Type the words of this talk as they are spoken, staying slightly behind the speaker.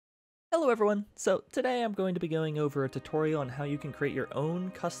Hello everyone! So today I'm going to be going over a tutorial on how you can create your own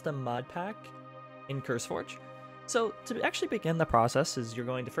custom mod pack in Curseforge. So to actually begin the process is you're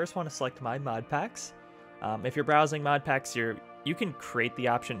going to first want to select My Mod Packs. If you're browsing mod packs, you can create the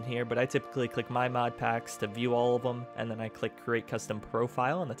option here, but I typically click My Mod Packs to view all of them, and then I click Create Custom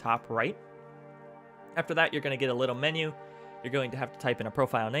Profile on the top right. After that, you're going to get a little menu. You're going to have to type in a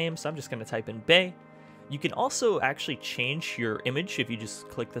profile name, so I'm just going to type in Bay. You can also actually change your image if you just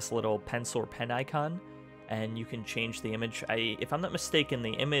click this little pencil or pen icon, and you can change the image. If I'm not mistaken,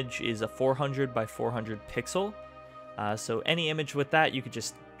 the image is a 400 by 400 pixel. So any image with that, you could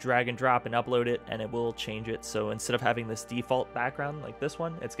just drag and drop and upload it, and it will change it. So instead of having this default background like this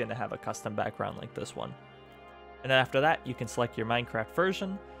one, it's going to have a custom background like this one. And then after that, you can select your Minecraft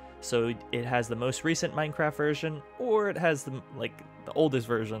version. So it has the most recent Minecraft version, or it has the oldest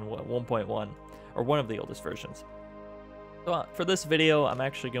version, 1.1. or one of the oldest versions. So for this video, I'm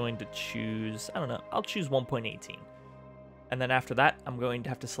actually going to choose, I'll choose 1.18. And then after that, I'm going to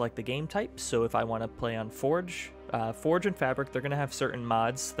have to select the game type. So if I want to play on Forge, Forge and Fabric, they're going to have certain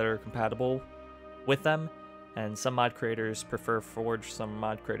mods that are compatible with them. And some mod creators prefer Forge, some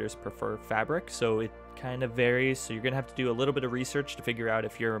mod creators prefer Fabric. So it kind of varies. So you're going to have to do a little bit of research to figure out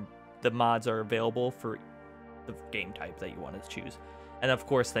if the mods are available for the game type that you want to choose. And of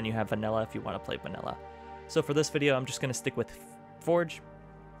course, then you have vanilla if you want to play vanilla. So for this video, I'm just going to stick with Forge.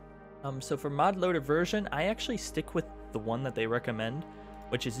 So for mod loader version, I actually stick with the one that they recommend,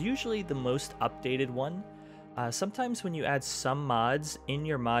 which is usually the most updated one. Sometimes when you add some mods in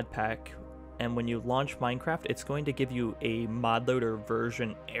your mod pack, and when you launch Minecraft, it's going to give you a mod loader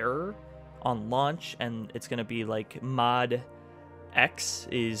version error on launch, and it's going to be like mod X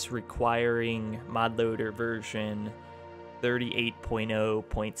is requiring mod loader version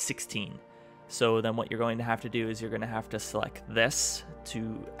 38.0.16. So then what you're going to have to do is you're going to have to select this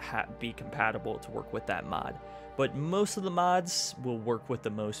to be compatible to work with that mod. But most of the mods will work with the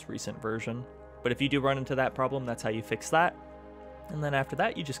most recent version. But if you do run into that problem, that's how you fix that. And then after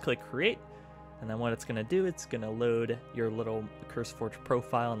that, you just click create. And then what it's going to do, it's going to load your little Curseforge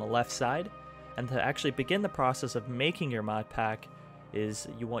profile on the left side. And to actually begin the process of making your mod pack is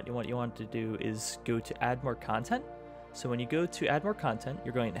what you want to do is go to add more content. So when you go to add more content,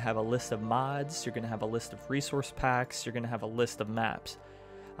 you're going to have a list of mods, you're going to have a list of resource packs, you're going to have a list of maps.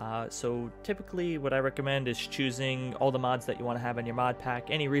 So typically what I recommend is choosing all the mods that you want to have in your mod pack,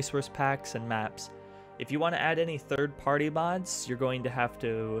 any resource packs and maps. If you want to add any third-party mods, you're going to have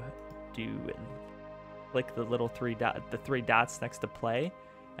to click the little three dots next to play,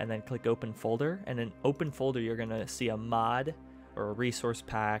 and then click open folder. And in open folder, you're going to see a mod or a resource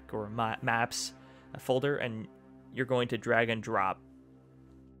pack or maps folder, and you're going to drag and drop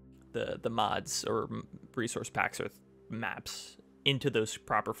the mods or resource packs or maps into those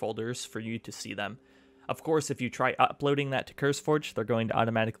proper folders for you to see them. Of course, if you try uploading that to Curseforge, they're going to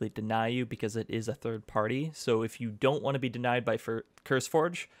automatically deny you because it is a third party. So if you don't want to be denied by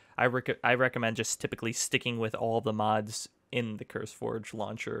Curseforge, I recommend just typically sticking with all the mods in the Curseforge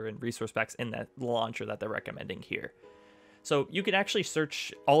launcher and resource packs in that launcher that they're recommending here. So you can actually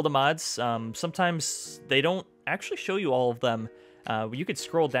search all the mods. Sometimes they don't actually show you all of them. You could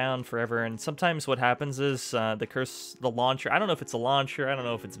scroll down forever, and sometimes what happens is the launcher, I don't know if it's a launcher, I don't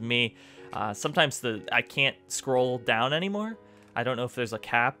know if it's me. Sometimes I can't scroll down anymore. I don't know if there's a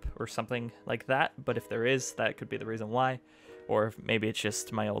cap or something like that, but if there is, that could be the reason why. Or maybe it's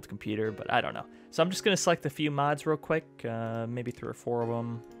just my old computer, but I don't know. So I'm just going to select a few mods real quick, maybe 3 or 4 of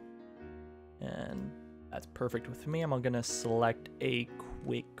them. And that's perfect with me. I'm going to select a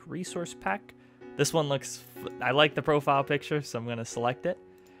quick resource pack. This one I like the profile picture, so I'm going to select it.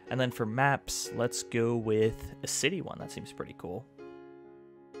 And then for maps, let's go with a city one. That seems pretty cool.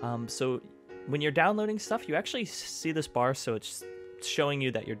 So when you're downloading stuff, you actually see this bar, so it's showing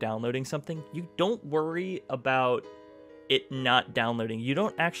you that you're downloading something. You don't worry about it not downloading. You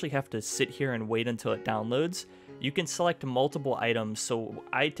don't actually have to sit here and wait until it downloads. You can select multiple items. So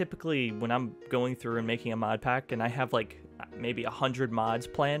I typically, when I'm going through and making a mod pack, and I have like maybe 100 mods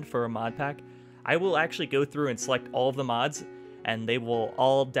planned for a mod pack, I will actually go through and select all of the mods, and they will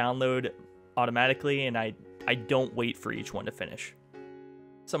all download automatically, and I don't wait for each one to finish.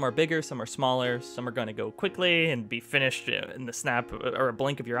 Some are bigger, some are smaller, some are going to go quickly and be finished in the snap or a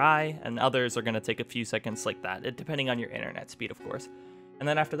blink of your eye, and others are going to take a few seconds like that, depending on your internet speed, of course. And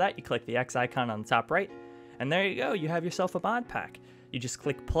then after that, you click the X icon on the top right, and there you go, you have yourself a mod pack. You just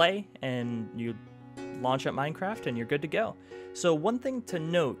click play, and you launch up Minecraft, and you're good to go. So one thing to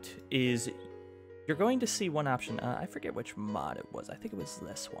note is you're going to see one option. I forget which mod it was. I think it was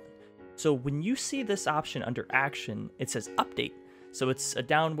this one. So when you see this option under action, it says update. So it's a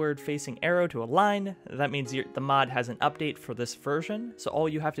downward facing arrow to a line. That means the mod has an update for this version. So all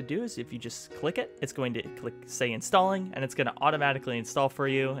you have to do is if you just click it, it's going to click say installing, and it's going to automatically install for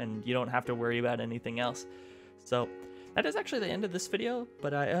you, and you don't have to worry about anything else. So that is actually the end of this video,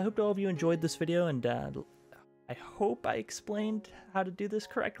 but I hope all of you enjoyed this video, and I hope I explained how to do this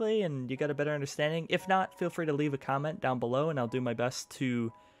correctly and you got a better understanding. If not, feel free to leave a comment down below and I'll do my best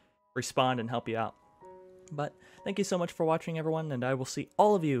to respond and help you out. But thank you so much for watching, everyone, and I will see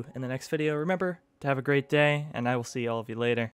all of you in the next video. Remember to have a great day, and I will see all of you later.